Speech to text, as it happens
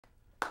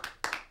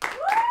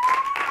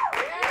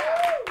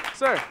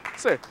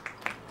Sir,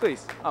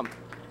 please.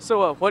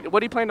 So what do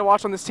you plan to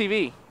watch on this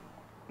TV?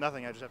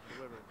 Nothing, I just have to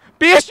deliver it.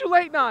 BSU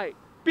Late Night!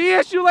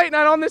 BSU Late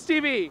Night on this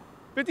TV.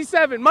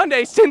 57,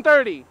 Mondays,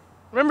 10:30.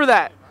 Remember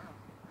that.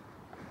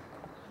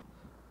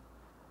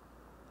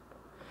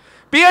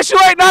 BSU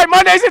Late Night,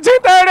 Mondays at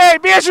 10:30.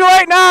 BSU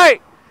Late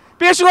Night.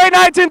 BSU Late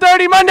Night,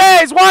 10:30,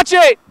 Mondays. Watch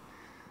it.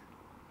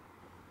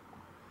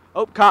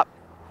 Oh, cop.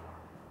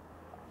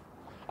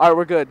 All right,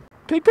 we're good.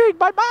 Pig,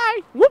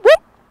 bye-bye. Whoop,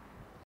 whoop.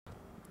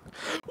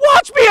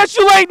 Watch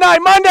BSU Late Night,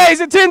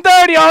 Mondays at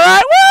 10:30, all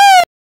right?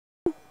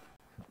 Woo!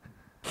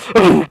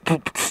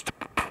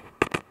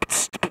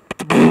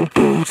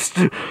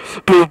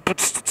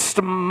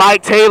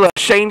 Mike Taylor,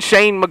 Shane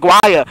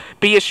McGuire,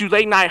 BSU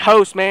Late Night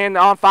host, man,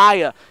 on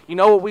fire. You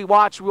know what we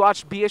watch? We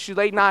watch BSU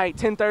Late Night,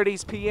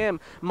 10:30 p.m.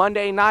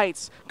 Monday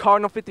nights,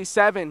 Cardinal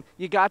 57.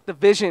 You got the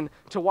vision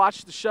to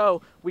watch the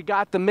show. We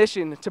got the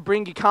mission to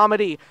bring you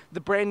comedy,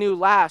 the brand new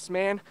laughs,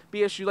 man.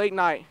 BSU Late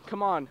Night,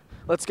 come on,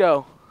 let's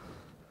go.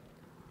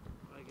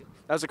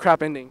 That was a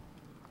crap ending.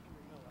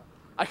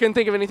 I couldn't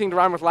think of anything to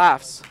rhyme with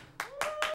laughs.